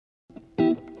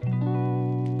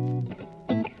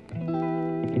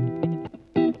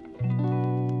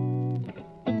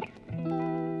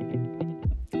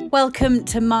Welcome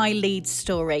to My Leeds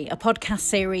Story, a podcast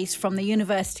series from the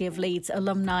University of Leeds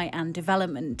Alumni and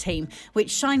Development Team, which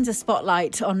shines a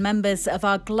spotlight on members of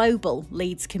our global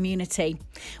Leeds community.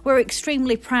 We're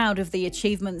extremely proud of the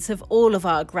achievements of all of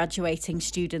our graduating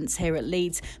students here at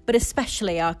Leeds, but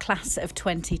especially our class of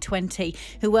 2020,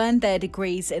 who earned their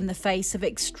degrees in the face of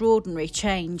extraordinary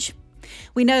change.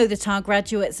 We know that our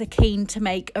graduates are keen to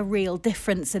make a real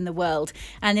difference in the world,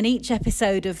 and in each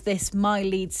episode of this My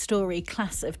Leeds Story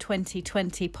Class of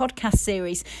 2020 podcast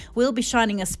series, we'll be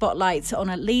shining a spotlight on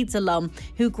a Leeds alum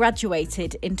who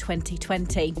graduated in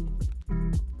 2020.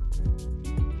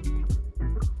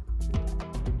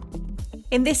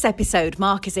 In this episode,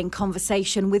 Mark is in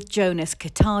conversation with Jonas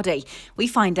Katardi. We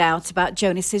find out about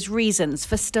Jonas's reasons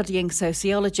for studying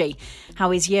sociology,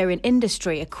 how his year in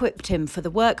industry equipped him for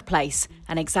the workplace,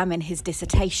 and examine his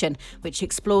dissertation, which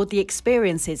explored the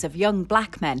experiences of young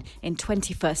black men in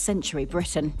 21st century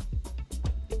Britain.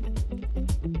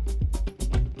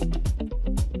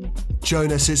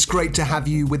 Jonas, it's great to have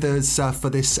you with us for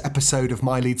this episode of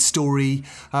My Leeds Story.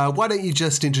 Why don't you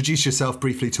just introduce yourself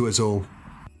briefly to us all?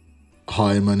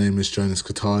 Hi, my name is Jonas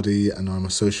Katardi and I'm a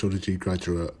sociology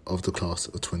graduate of the class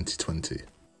of 2020.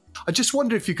 I just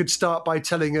wonder if you could start by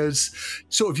telling us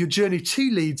sort of your journey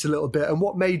to Leeds a little bit and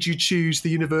what made you choose the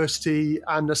university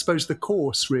and I suppose the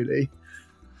course, really.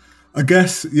 I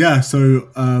guess, yeah, so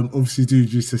obviously do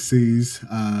GCSEs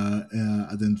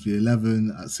at the end of year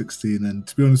 11 at 16, and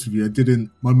to be honest with you,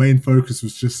 my main focus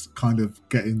was just kind of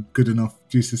getting good enough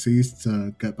GCSEs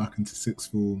to get back into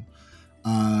sixth form.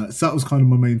 So that was kind of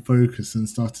my main focus, and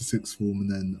started sixth form,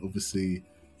 and then obviously,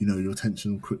 your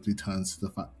attention quickly turns to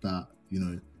the fact that,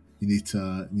 you need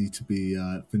to be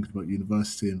thinking about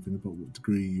university and thinking about what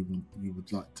degree you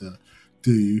would like to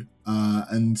do.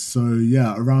 And so,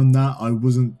 yeah, around that, I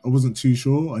wasn't too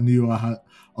sure. I knew I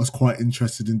was quite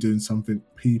interested in doing something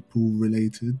people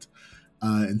related,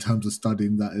 in terms of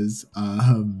studying, that is.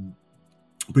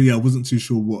 But yeah, I wasn't too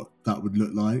sure what that would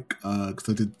look like, because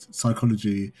I did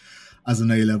psychology as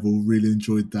an A-level, really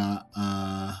enjoyed that.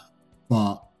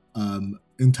 But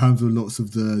in terms of lots of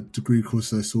the degree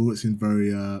courses I saw, it seemed very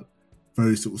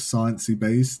sort of sciencey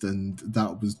based, and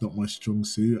that was not my strong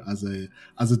suit as a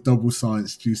double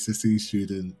science GCSE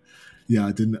student. Yeah,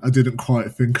 I didn't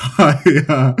quite think I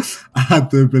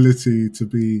had the ability to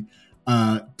be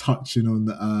touching on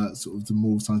the sort of the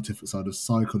more scientific side of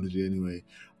psychology anyway.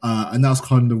 And that's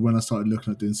kind of when I started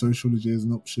looking at doing sociology as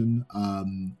an option.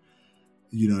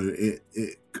 It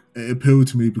appealed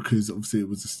to me because obviously it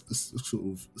was a sort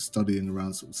of studying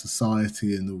around sort of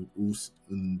society and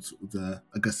sort of the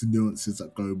nuances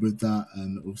that go with that,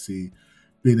 and obviously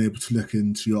being able to look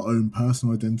into your own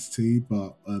personal identity,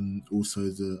 but also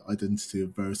the identity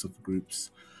of various other groups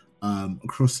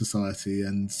across society.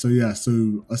 And so I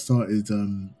started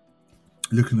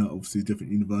looking at obviously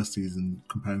different universities and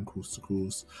comparing course to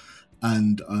course.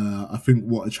 And I think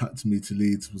what attracted me to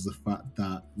Leeds was the fact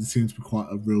that there seems to be quite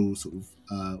a real sort of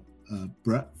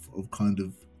breadth of kind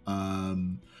of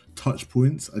touch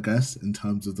points, I guess, in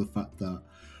terms of the fact that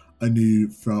I knew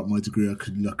throughout my degree I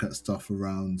could look at stuff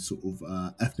around sort of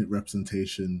ethnic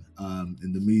representation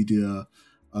in the media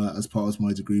as part of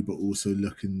my degree, but also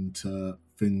look into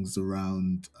things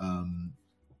around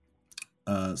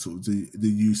sort of the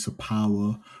use of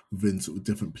power within sort of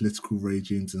different political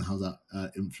regimes and how that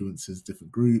influences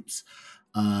different groups.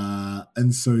 And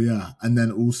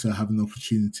then also having the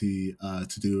opportunity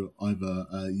to do either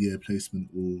a year placement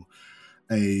or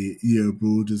a year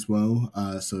abroad as well.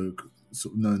 So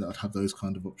sort of knowing that I'd have those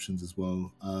kind of options as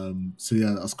well.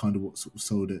 That's kind of what sort of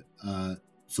sold it,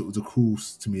 sort of the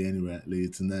course to me anyway at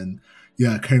Leeds. And then,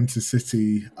 I came to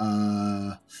City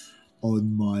on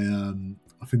my...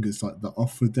 I think it's like the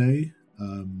offer day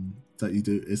that you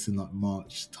do. It's in like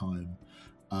March time.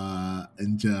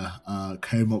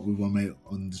 Came up with my mate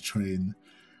on the train.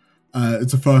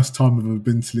 It's the first time I've ever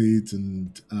been to Leeds,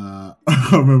 and I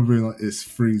remember being like, it's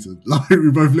freezing. Like, we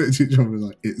both looked at each other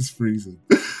like, it's freezing.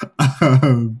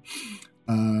 But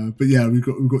yeah, we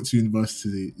got to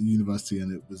university,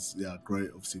 and it was great.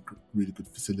 Obviously, really good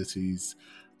facilities.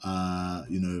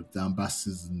 The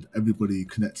ambassadors and everybody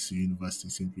connected to university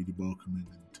seemed really welcoming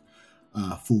and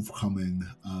forthcoming.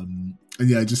 I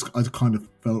kind of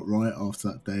felt right after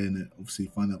that day, and it obviously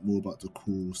find out more about the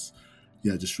course.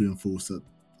 Just reinforced that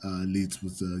Leeds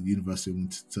was the university I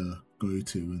wanted to go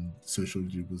to, and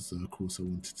sociology was the course I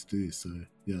wanted to do. So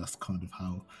that's kind of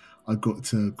how I got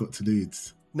to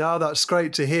Leeds. No, that's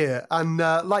great to hear. And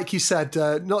like you said,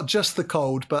 not just the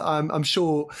cold, but I'm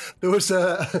sure there was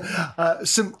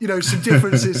some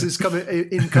differences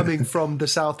coming from the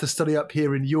south to study up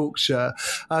here in Yorkshire.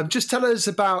 Just tell us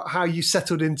about how you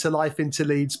settled into life into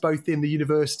Leeds, both in the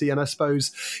university and I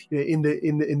suppose in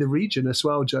the region as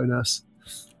well, Jonas.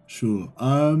 Sure.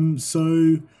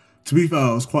 So to be fair,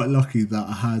 I was quite lucky that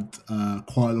I had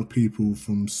quite a lot of people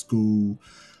from school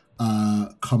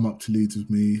come up to Leeds with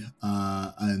me,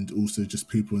 and also just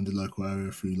people in the local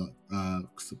area through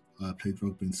cause I played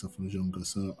rugby and stuff when I was younger.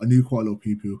 So I knew quite a lot of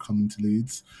people who were coming to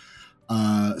Leeds.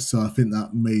 So I think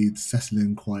that made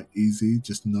settling quite easy,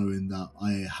 just knowing that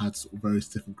I had sort of various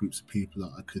different groups of people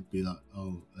that I could be like,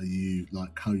 oh, are you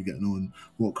like, how are you getting on?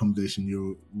 What accommodation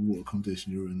you're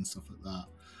in and stuff like that.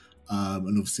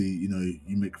 And obviously, you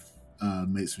make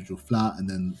mates with your flat and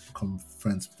then become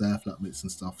friends with their flatmates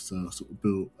and stuff. So I sort of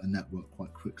built a network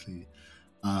quite quickly,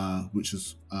 which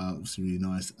was obviously really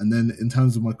nice. And then in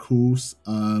terms of my course,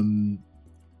 I don't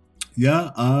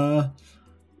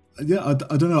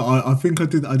know. I think I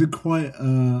did quite.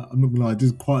 I'm not gonna lie. I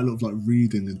did quite a lot of like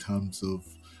reading in terms of,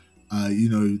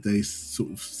 they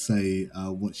sort of say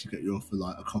once you get your offer,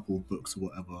 like a couple of books or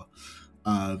whatever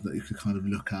that you could kind of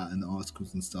look at and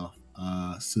articles and stuff.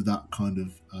 So that kind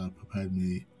of prepared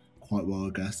me quite well, I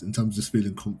guess, in terms of just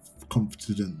feeling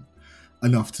confident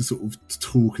enough to sort of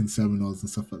talk in seminars and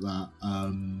stuff like that.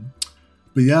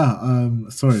 But yeah,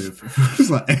 sorry, it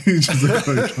was like ages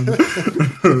ago trying to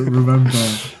remember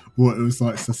what it was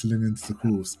like settling into the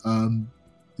course.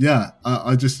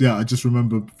 I just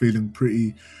remember feeling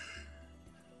pretty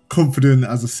confident,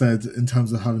 as I said, in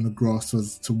terms of having a grasp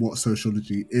as to what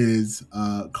sociology is,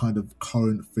 kind of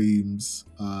current themes.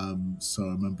 So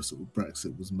I remember sort of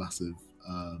Brexit was massive.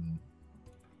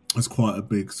 It's quite a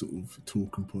big sort of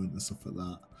talking point and stuff like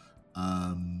that.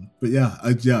 I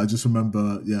just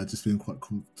remember, just feeling quite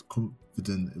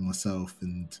confident in myself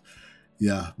and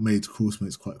made course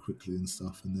mates quite quickly and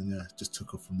stuff. And then, just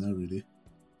took off from there, really.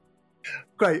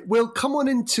 Great. We'll come on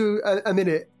into a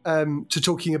minute to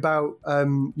talking about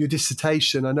your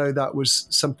dissertation. I know that was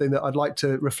something that I'd like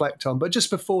to reflect on. But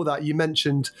just before that, you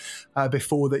mentioned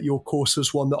before that your course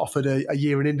was one that offered a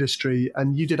year in industry,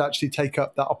 and you did actually take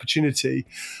up that opportunity.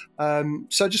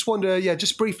 So I just wonder,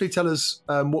 just briefly tell us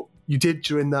what you did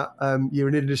during that year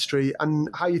in industry and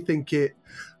how you think it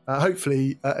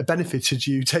hopefully benefited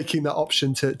you taking that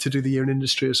option to do the year in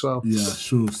industry as well. Yeah,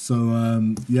 sure.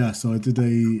 So so I did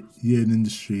a year in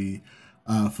industry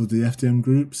for the FDM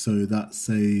group. So that's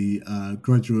a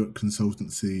graduate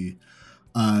consultancy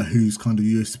whose kind of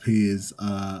USP is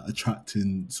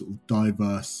attracting sort of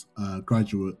diverse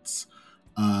graduates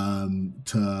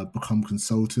to become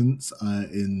consultants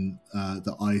in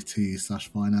the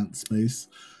IT/finance space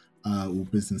or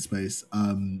business space.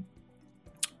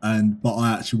 But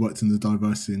I actually worked in the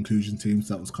diversity inclusion teams.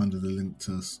 That was kind of the link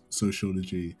to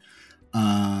sociology.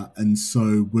 And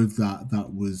so with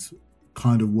that was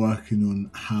kind of working on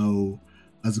how,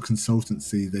 as a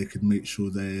consultancy, they could make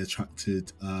sure they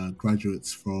attracted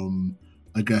graduates from,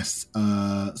 I guess,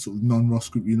 sort of non-Ross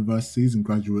Group universities and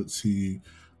graduates who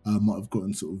might have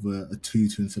gotten sort of a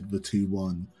 2-2 instead of a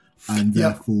 2-1, and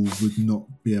therefore would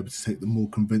not be able to take the more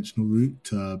conventional route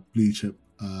to blue chip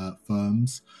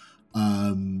firms.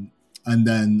 And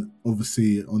then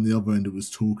obviously on the other end, it was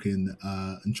talking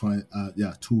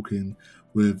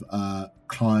with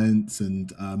clients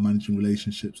and managing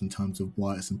relationships in terms of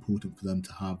why it's important for them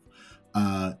to have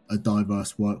a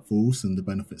diverse workforce and the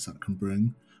benefits that can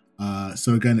bring.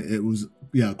 So again, it was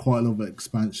quite a lot of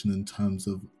expansion in terms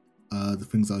of the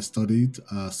things I studied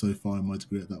so far in my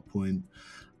degree at that point,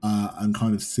 and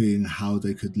kind of seeing how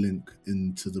they could link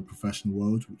into the professional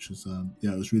world, which was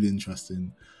it was really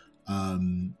interesting.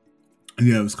 And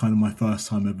it was kind of my first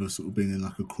time ever sort of being in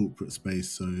like a corporate space.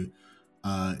 So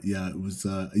it was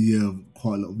a year of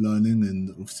quite a lot of learning and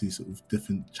obviously sort of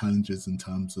different challenges in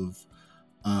terms of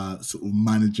sort of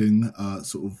managing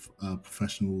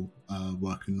professional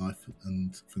working life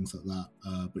and things like that.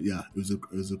 But it was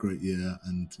a great year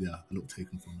and a lot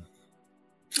taken from it.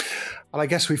 And I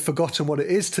guess we've forgotten what it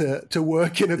is to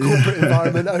work in a corporate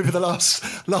environment over the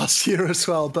last year as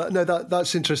well. But no,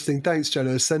 that's interesting. Thanks,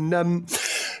 Jonas. And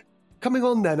coming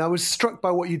on then, I was struck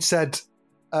by what you'd said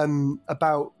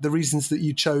about the reasons that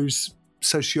you chose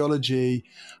sociology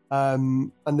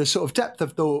and the sort of depth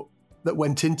of thought that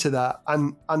went into that.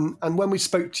 And when we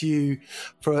spoke to you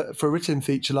for a written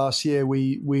feature last year,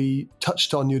 we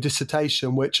touched on your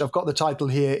dissertation, which I've got the title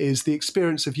here, is The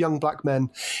Experience of Young Black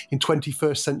Men in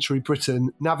 21st Century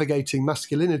Britain, Navigating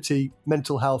Masculinity,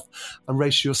 Mental Health and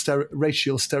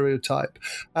Racial Stereotype.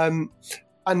 And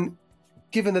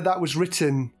given that was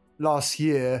written last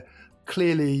year,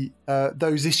 clearly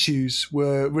those issues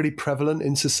were really prevalent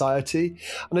in society.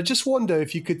 And I just wonder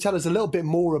if you could tell us a little bit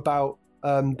more about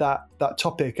that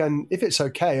topic, and if it's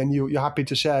okay and you're happy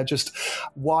to share, just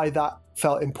why that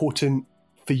felt important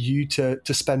for you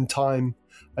to spend time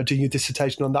doing your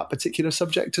dissertation on that particular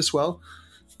subject as well.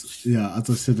 Yeah, as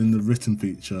I said in the written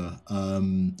feature,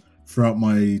 throughout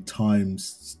my time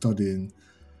studying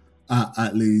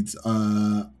at Leeds,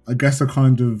 I guess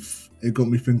it got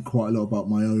me thinking quite a lot about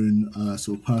my own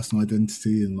sort of personal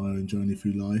identity and my own journey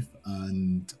through life.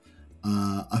 And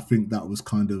I think that was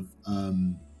kind of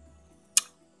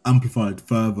amplified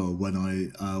further when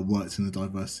I worked in the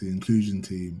diversity inclusion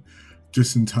team,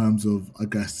 just in terms of, I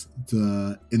guess,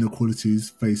 the inequalities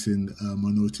facing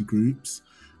minority groups.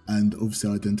 And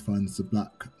obviously identifying as a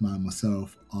black man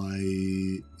myself,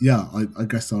 I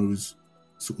guess I was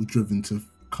sort of driven to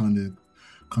kind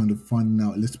of finding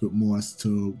out a little bit more as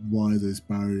to why those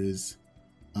barriers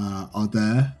are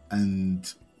there,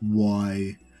 and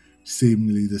why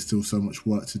seemingly there's still so much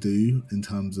work to do in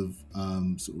terms of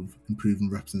sort of improving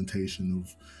representation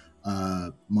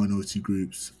of minority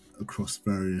groups across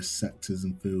various sectors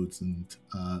and fields, and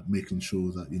making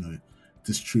sure that, you know,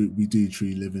 we do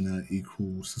truly live in an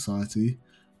equal society.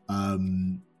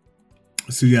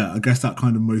 So yeah, I guess that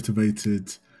kind of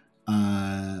motivated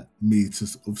me to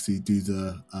obviously do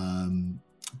the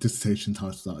dissertation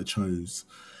title that I chose.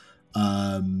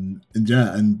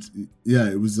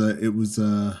 It was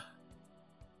a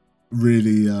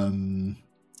really a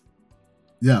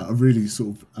really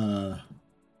sort of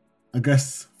I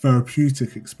guess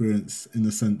therapeutic experience, in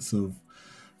the sense of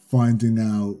finding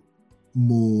out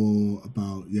more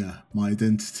about my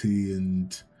identity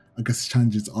and I guess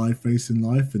challenges I face in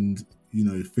life, and, you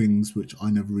know, things which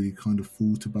I never really kind of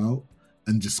thought about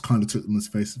and just kind of took them as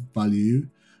face value.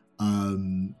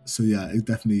 So yeah, it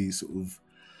definitely sort of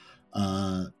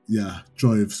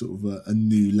drove sort of a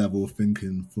new level of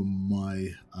thinking from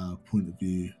my point of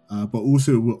view, but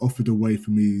also it offered a way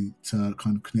for me to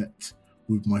kind of connect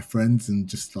with my friends and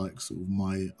just like sort of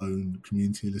my own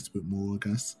community a little bit more, I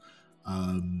guess.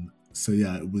 So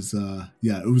yeah, it was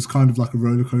kind of like a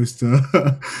roller coaster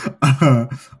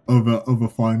of a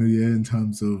final year in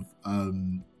terms of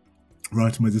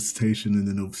writing my dissertation, and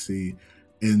then obviously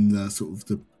in the sort of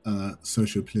the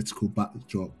socio-political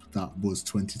backdrop that was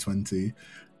 2020, it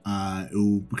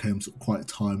all became sort of quite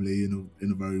timely in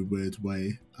a very weird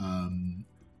way.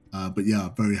 But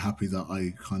yeah, very happy that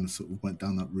I kind of sort of went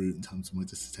down that route in terms of my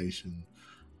dissertation.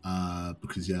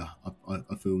 Because I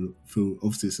feel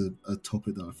obviously it's a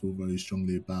topic that I feel very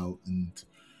strongly about, and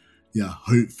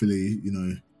hopefully, you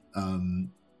know,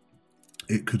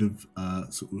 it could have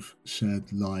sort of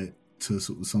shed light to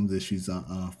sort of some of the issues that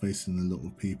are facing a lot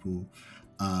of people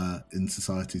in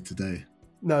society today.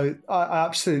 No, I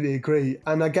absolutely agree,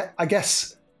 and I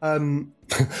guess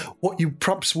what you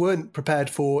perhaps weren't prepared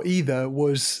for either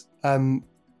was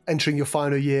entering your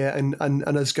final year and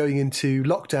us going into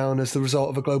lockdown as the result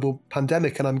of a global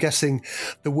pandemic. And I'm guessing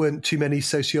there weren't too many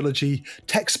sociology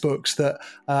textbooks that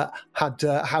had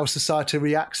how society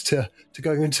reacts to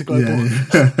going into global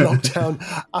lockdown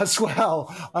as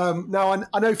well. Now,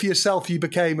 I know for yourself, you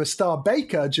became a star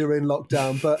baker during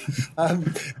lockdown, but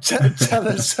tell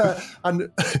us,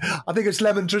 and I think it's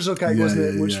lemon drizzle cake,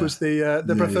 wasn't it? Which was the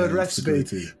preferred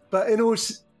recipe. But in all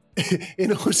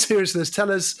seriousness,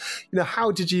 tell us, you know, how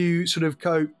did you sort of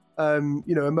cope,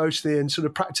 you know, emotionally and sort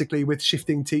of practically with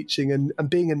shifting teaching and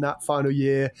being in that final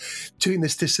year, doing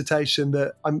this dissertation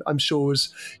that I'm sure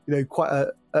was, you know, quite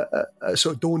a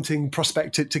sort of daunting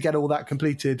prospect to get all that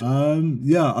completed?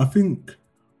 I think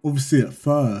obviously at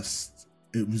first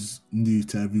it was new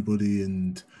to everybody,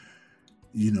 and,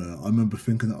 you know, I remember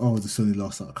thinking, oh, this only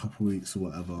lasts like a couple of weeks or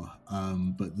whatever.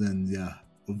 But then,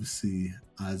 obviously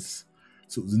as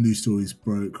sort of the news stories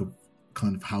broke of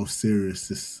kind of how serious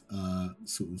this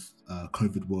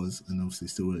COVID was, and obviously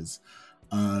still is,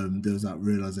 there was that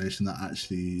realization that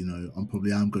actually, you know, I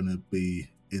probably am going to be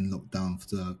in lockdown for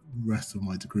the rest of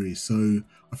my degree. So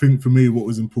I think for me, what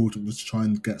was important was to try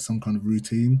and get some kind of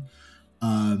routine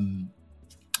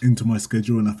into my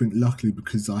schedule. And I think luckily,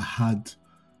 because I had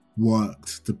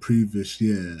worked the previous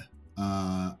year,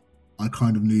 I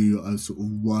kind of knew a sort of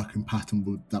working pattern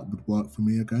that would work for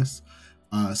me, I guess.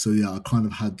 So I kind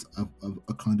of had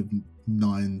a kind of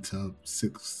 9 to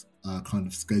 6 kind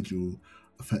of schedule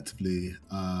effectively,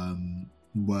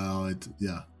 where I'd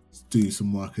do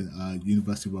some work in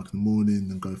university work in the morning,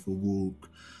 then go for a walk,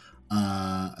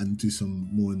 and do some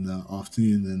more in the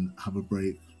afternoon, then have a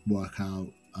break, work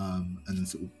out, and then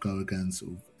sort of go again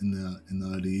sort of in the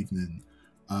early evening.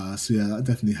 So that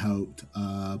definitely helped.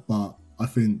 But I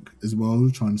think as well,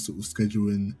 trying to sort of schedule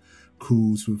in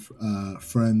calls with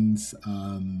friends,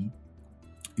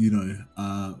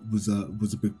 was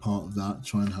a big part of that.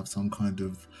 Trying to have some kind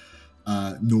of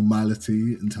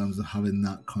normality in terms of having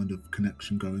that kind of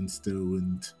connection going still,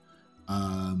 and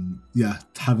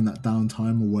having that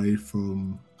downtime away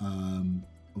from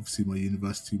obviously my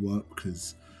university work,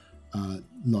 because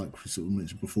like we sort of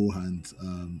mentioned beforehand,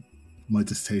 my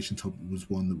dissertation topic was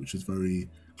one which was very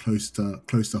close to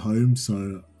home.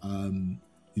 So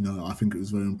I think it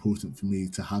was very important for me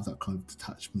to have that kind of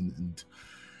detachment and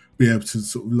be able to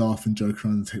sort of laugh and joke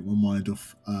around and take my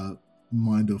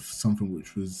mind off something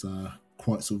which was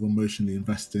quite sort of emotionally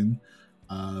investing.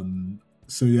 And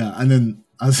then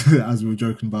as we were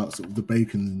joking about sort of the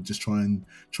bacon and just trying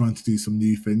to do some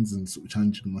new things and sort of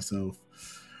challenging myself,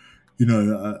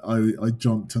 I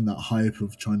jumped on that hype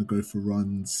of trying to go for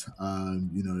runs,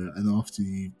 and after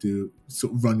you do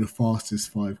sort of run your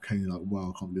fastest 5K, you're like,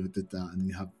 wow, I can't believe I did that,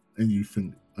 and you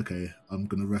think, okay, I'm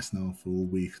gonna rest now for a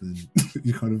week, and then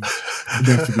you kind of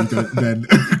inevitably don't then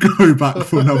go back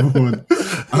for another one.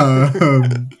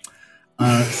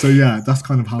 That's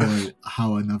kind of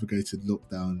how I navigated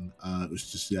lockdown. It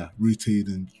was just routine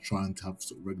and trying to have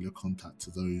sort of regular contact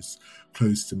to those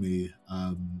close to me,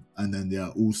 and then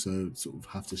also sort of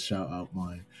have to shout out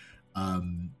my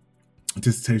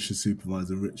dissertation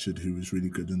supervisor Richard, who was really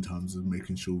good in terms of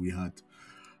making sure we had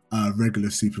regular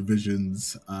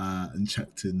supervisions and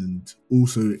checked in, and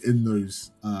also in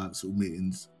those sort of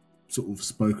meetings sort of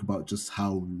spoke about just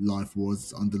how life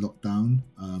was under lockdown,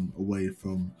 away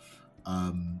from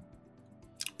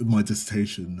my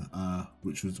dissertation,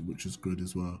 which was good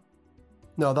as well.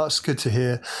 No, that's good to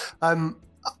hear. And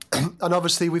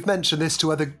obviously we've mentioned this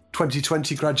to other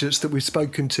 2020 graduates that we've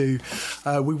spoken to.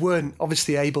 We weren't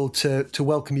obviously able to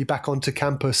welcome you back onto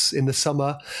campus in the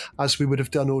summer as we would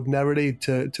have done ordinarily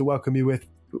to welcome you with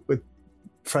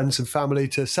friends and family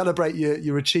to celebrate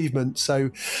your achievement. So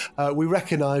we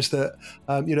recognise that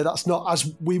that's not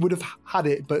as we would have had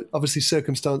it, but obviously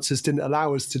circumstances didn't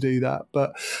allow us to do that.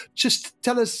 But just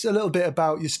tell us a little bit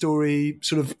about your story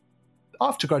sort of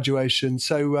after graduation.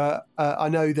 So I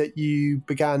know that you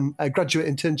began a graduate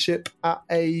internship at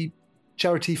a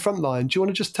charity, Frontline. Do you want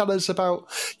to just tell us about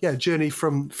journey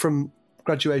from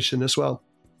graduation as well?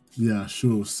 Yeah,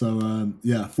 sure. So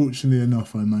fortunately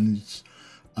enough, I managed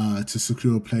to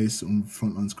secure a place on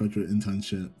Frontline's graduate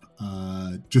internship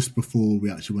just before we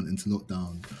actually went into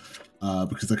lockdown,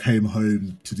 because I came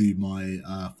home to do my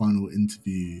final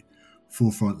interview for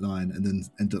Frontline and then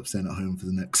ended up staying at home for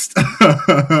the next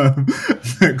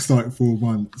next like 4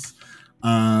 months.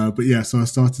 So I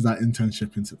started that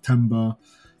internship in September.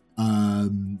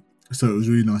 So it was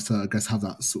really nice to, I guess, have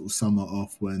that sort of summer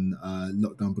off when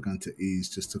lockdown began to ease,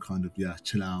 just to kind of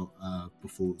chill out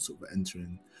before sort of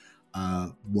entering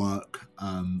work,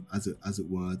 as it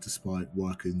were, despite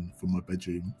working from my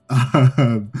bedroom.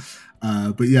 The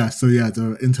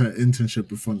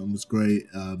internship with Frontline was great.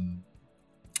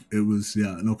 It was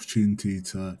an opportunity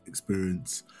to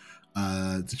experience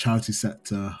the charity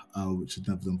sector, which I'd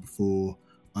never done before,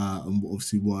 and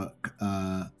obviously work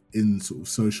in sort of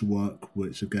social work,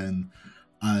 which again,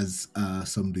 as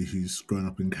somebody who's grown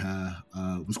up in care,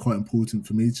 was quite important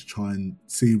for me to try and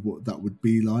see what that would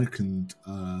be like, and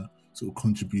sort of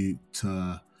contribute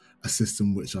to a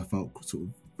system which I felt sort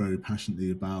of very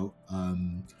passionately about. I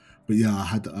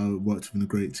worked with a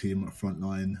great team at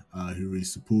Frontline who were really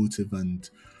supportive, and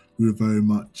we were very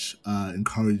much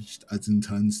encouraged as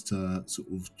interns to sort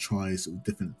of try sort of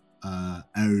different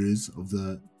areas of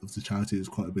the charity. It was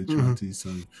quite a big charity, so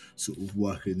sort of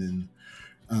working in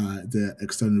the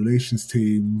external relations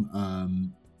team,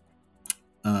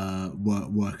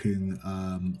 working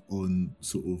on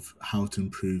sort of how to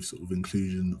improve sort of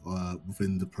inclusion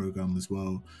within the program as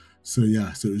well. So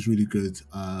it was really good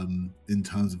in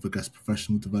terms of, I guess,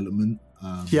 professional development.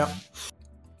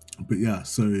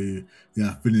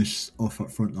 Finished off at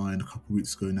Frontline a couple of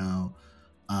weeks ago now.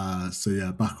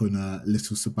 Back on a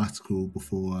little sabbatical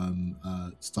before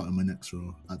starting my next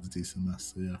role at the DCMS.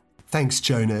 So yeah. Thanks,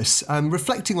 Jonas.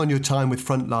 Reflecting on your time with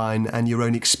Frontline and your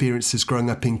own experiences growing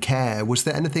up in care, was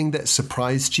there anything that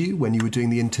surprised you when you were doing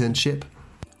the internship?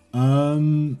 I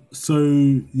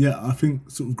think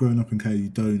sort of growing up in care, you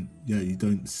don't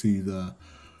see the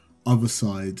other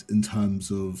side in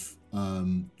terms of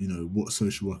what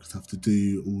social workers have to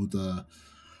do, all the,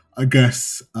 I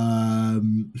guess,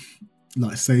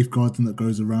 like safeguarding that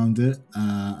goes around it,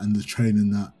 and the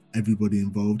training that everybody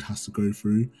involved has to go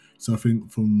through. So I think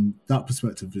from that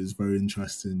perspective, it's very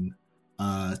interesting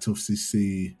to obviously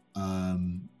see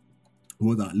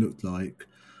what that looked like.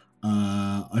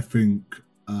 I think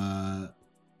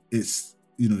it's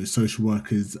social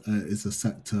work is a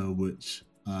sector which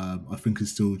I think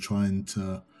is still trying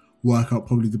to work out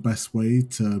probably the best way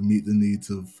to meet the needs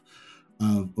of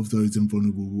those in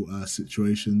vulnerable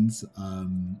situations.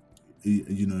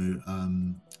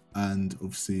 And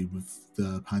obviously with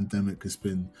the pandemic, it's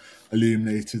been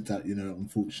illuminated that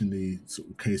unfortunately sort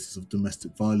of cases of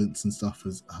domestic violence and stuff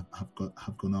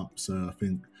have gone up. So I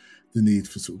think the need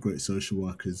for sort of great social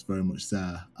work is very much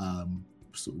there,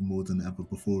 sort of more than ever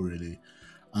before, really.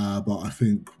 But I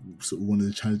think sort of one of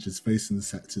the challenges facing the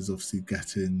sector is obviously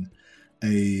getting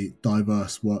a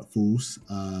diverse workforce,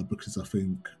 because I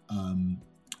think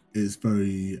it's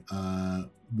very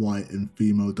white and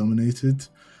female dominated.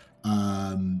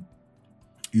 I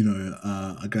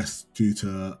guess due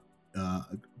to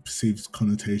perceived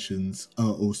connotations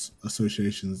or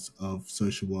associations of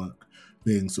social work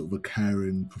being sort of a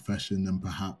caring profession, and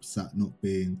perhaps that not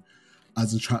being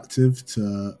as attractive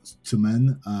to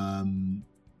men.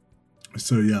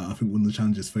 So yeah, I think one of the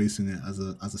challenges facing it as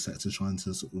a sector, trying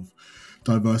to sort of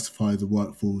diversify the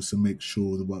workforce and make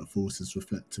sure the workforce is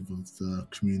reflective of the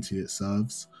community it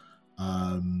serves.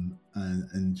 And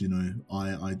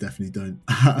I definitely don't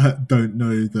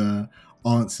know the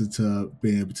answer to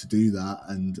being able to do that,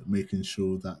 and making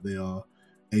sure that they are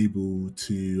able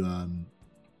to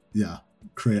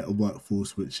create a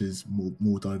workforce which is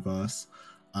more diverse.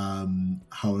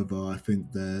 However, I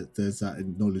think there's that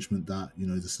acknowledgement that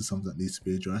this is something that needs to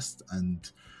be addressed,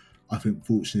 and I think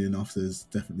fortunately enough there's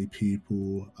definitely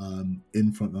people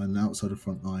in frontline and outside of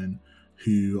frontline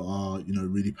who are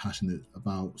really passionate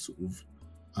about sort of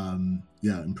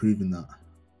improving that.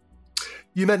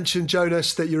 You mentioned,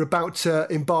 Jonas, that you're about to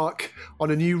embark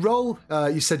on a new role.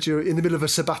 You said you're in the middle of a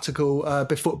sabbatical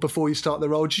before you start the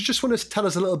role. Do you just want to tell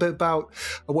us a little bit about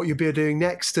what you'll be doing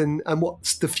next, and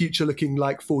what's the future looking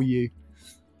like for you?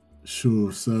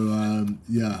 Sure. So,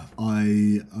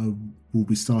 I will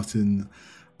be starting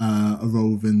a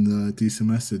role within the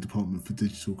DCMS, the Department for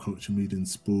Digital Culture, Media and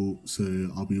Sport. So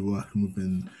I'll be working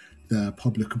within their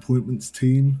public appointments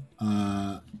team.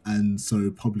 And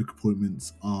so public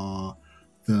appointments are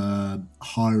the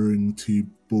hiring to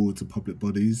boards of public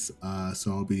bodies.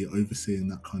 So I'll be overseeing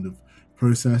that kind of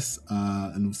process,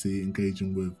 and obviously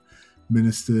engaging with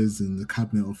ministers in the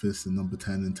Cabinet Office and Number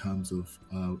 10 in terms of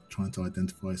trying to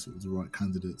identify sort of the right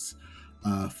candidates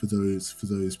for those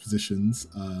positions.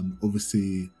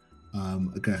 Obviously, I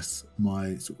guess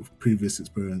my sort of previous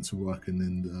experience of working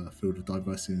in the field of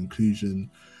diversity and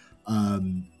inclusion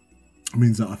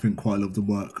means that I think quite a lot of the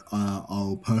work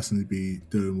I'll personally be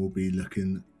doing will be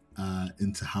looking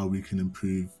into how we can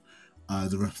improve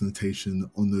the representation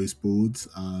on those boards,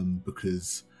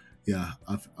 because I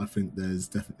think there's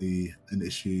definitely an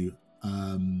issue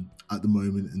at the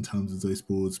moment in terms of those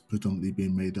boards predominantly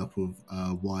being made up of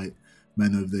white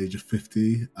men over the age of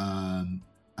 50, and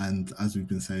as we've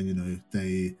been saying,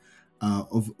 they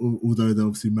although they're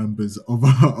obviously members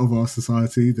of our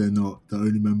society, they're not the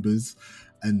only members.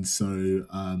 And so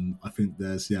I think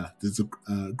there's a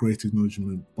great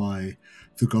acknowledgement by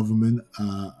the government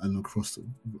and across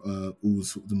all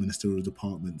sort of the ministerial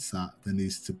departments that there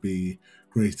needs to be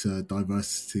greater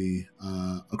diversity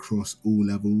across all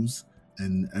levels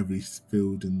in every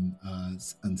field and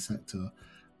sector.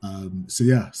 So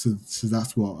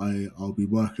that's what I'll be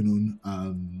working on.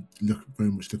 Very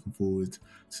much looking forward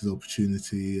to the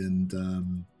opportunity, and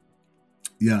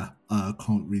I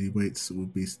can't really wait to sort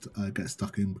of get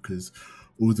stuck in, because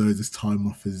although this time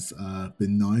off has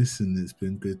been nice and it's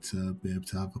been good to be able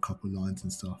to have a couple of lines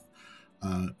and stuff,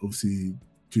 obviously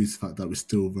due to the fact that we're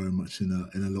still very much in a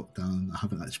lockdown, I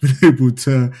haven't actually been able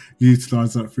to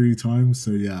utilise that free time.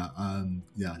 So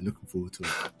looking forward to it.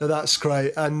 No, that's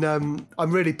great, and I'm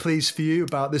really pleased for you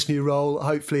about this new role.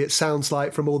 Hopefully, it sounds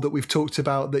like from all that we've talked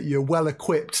about that you're well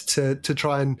equipped to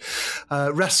try and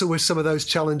wrestle with some of those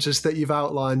challenges that you've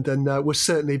outlined, and we'll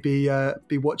certainly be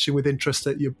watching with interest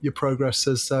at your progress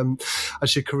as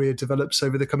your career develops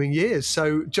over the coming years.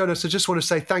 So, Jonas, I just want to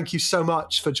say thank you so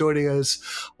much for joining us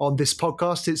on this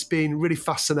podcast. It's been really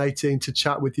fascinating to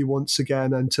chat with you once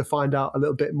again and to find out a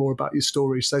little bit more about your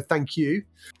story. So thank you.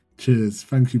 Cheers.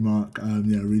 Thank you, Mark. I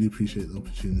really appreciate the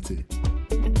opportunity.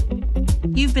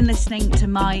 You've been listening to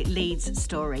My Leeds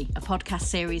Story, a podcast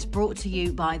series brought to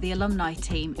you by the alumni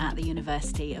team at the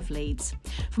University of Leeds.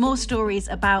 For more stories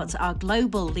about our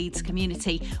global Leeds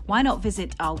community, why not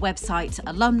visit our website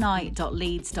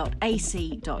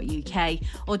alumni.leeds.ac.uk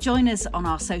or join us on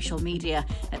our social media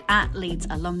at Leeds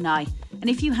Alumni. And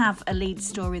if you have a Leeds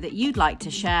story that you'd like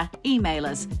to share, email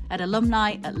us at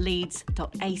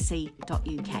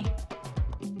alumni@leeds.ac.uk.